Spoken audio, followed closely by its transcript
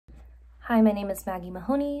Hi, my name is Maggie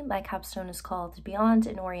Mahoney. My capstone is called Beyond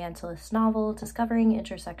an Orientalist Novel, Discovering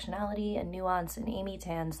Intersectionality and Nuance in Amy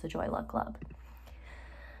Tan's The Joy Luck Club.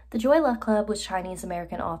 The Joy Luck Club was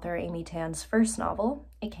Chinese-American author Amy Tan's first novel.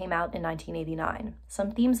 It came out in 1989.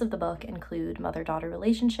 Some themes of the book include mother-daughter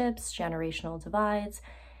relationships, generational divides,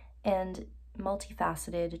 and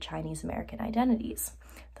multifaceted Chinese-American identities.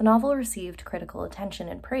 The novel received critical attention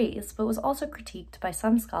and praise, but was also critiqued by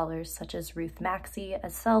some scholars such as Ruth Maxey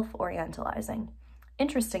as self-orientalizing.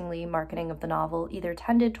 Interestingly, marketing of the novel either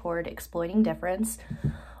tended toward exploiting difference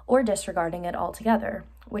or disregarding it altogether,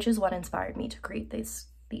 which is what inspired me to create this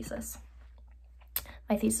thesis.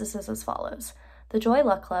 My thesis is as follows. The Joy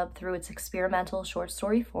Luck Club, through its experimental short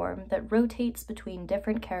story form that rotates between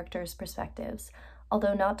different characters' perspectives,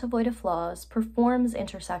 although not devoid of flaws, performs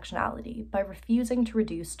intersectionality by refusing to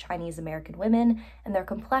reduce Chinese-American women and their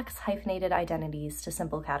complex hyphenated identities to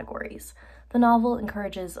simple categories. The novel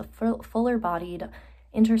encourages a fuller-bodied,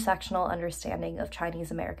 intersectional understanding of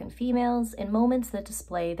Chinese-American females in moments that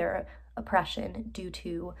display their oppression due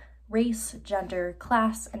to race, gender,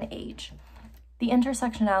 class, and age. The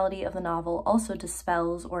intersectionality of the novel also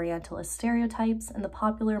dispels Orientalist stereotypes and the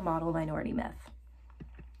popular model minority myth.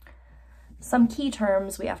 Some key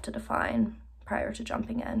terms we have to define prior to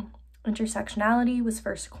jumping in. Intersectionality was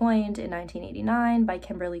first coined in 1989 by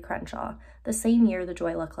Kimberly Crenshaw, the same year the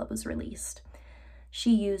Joy Luck Club was released. She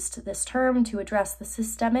used this term to address the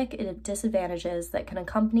systemic disadvantages that can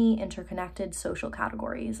accompany interconnected social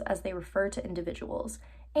categories as they refer to individuals,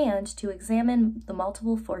 and to examine the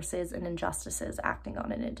multiple forces and injustices acting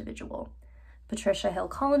on an individual. Patricia Hill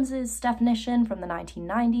Collins's definition from the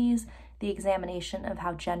 1990s, the examination of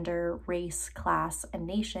how gender, race, class, and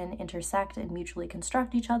nation intersect and mutually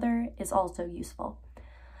construct each other, is also useful.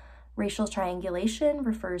 Racial triangulation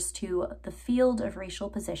refers to the field of racial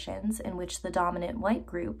positions in which the dominant white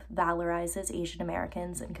group valorizes Asian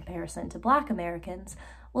Americans in comparison to Black Americans,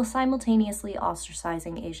 while simultaneously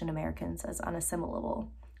ostracizing Asian Americans as unassimilable.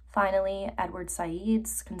 Finally, Edward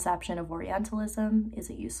Said's conception of Orientalism is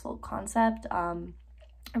a useful concept.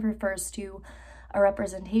 It refers to a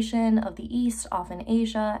representation of the East, often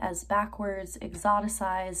Asia, as backwards,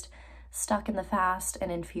 exoticized, stuck in the past,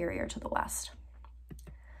 and inferior to the West.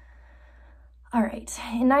 All right,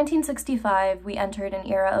 in 1965, we entered an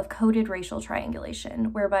era of coded racial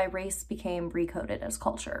triangulation, whereby race became recoded as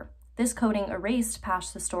culture. This coding erased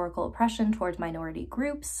past historical oppression towards minority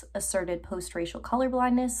groups, asserted post-racial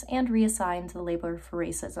colorblindness, and reassigned the labor for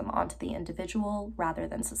racism onto the individual rather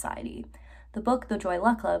than society. The book, The Joy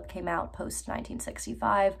Luck Club, came out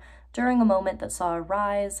post-1965 during a moment that saw a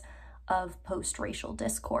rise of post-racial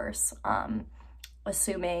discourse,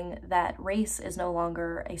 assuming that race is no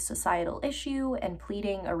longer a societal issue and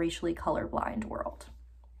pleading a racially colorblind world.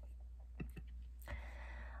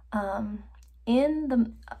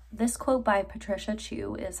 This quote by Patricia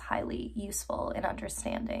Chu is highly useful in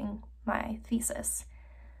understanding my thesis.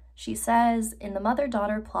 She says, in the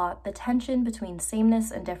mother-daughter plot, the tension between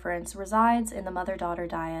sameness and difference resides in the mother-daughter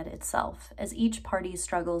dyad itself, as each party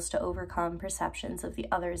struggles to overcome perceptions of the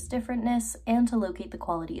other's differentness and to locate the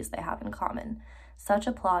qualities they have in common. Such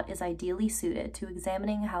a plot is ideally suited to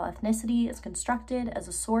examining how ethnicity is constructed as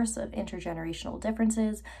a source of intergenerational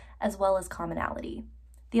differences as well as commonality.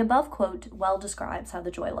 The above quote well describes how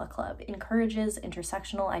the Joy Luck Club encourages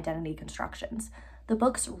intersectional identity constructions. The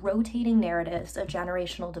book's rotating narratives of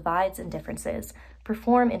generational divides and differences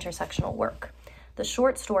perform intersectional work. The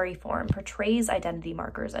short story form portrays identity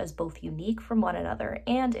markers as both unique from one another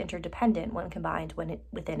and interdependent when combined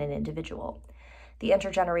within an individual. The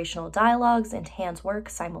intergenerational dialogues in Tan's work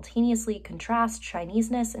simultaneously contrast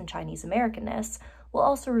Chineseness and Chinese Americanness, while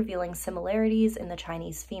also revealing similarities in the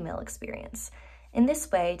Chinese female experience. In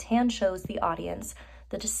this way, Tan shows the audience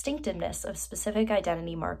the distinctiveness of specific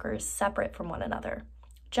identity markers separate from one another.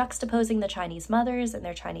 Juxtaposing the Chinese mothers and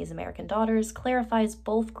their Chinese American daughters clarifies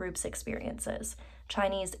both groups' experiences.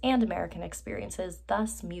 Chinese and American experiences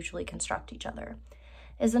thus mutually construct each other.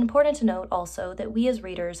 It is important to note also that we as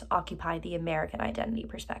readers occupy the American identity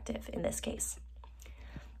perspective in this case.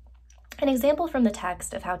 An example from the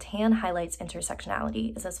text of how Tan highlights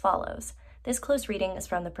intersectionality is as follows. This close reading is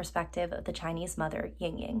from the perspective of the Chinese mother,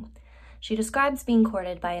 Ying Ying. She describes being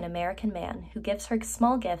courted by an American man who gives her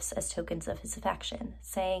small gifts as tokens of his affection,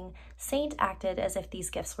 saying, "Saint acted as if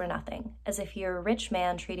these gifts were nothing, as if you're a rich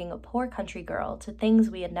man treating a poor country girl to things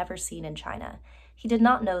we had never seen in China. He did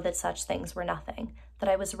not know that such things were nothing, that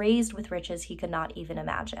I was raised with riches he could not even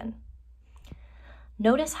imagine."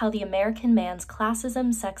 Notice how the American man's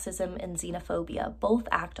classism, sexism, and xenophobia both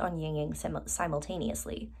act on Ying Ying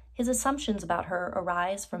simultaneously. His assumptions about her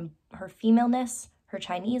arise from her femaleness, her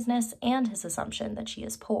Chineseness, and his assumption that she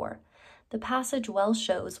is poor. The passage well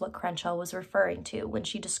shows what Crenshaw was referring to when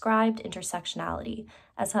she described intersectionality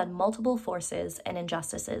as how multiple forces and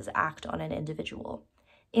injustices act on an individual.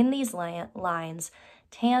 In these lines,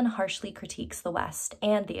 Tan harshly critiques the West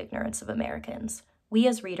and the ignorance of Americans. We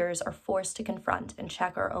as readers are forced to confront and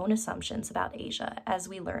check our own assumptions about Asia as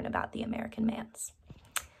we learn about the American man's.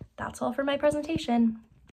 That's all for my presentation.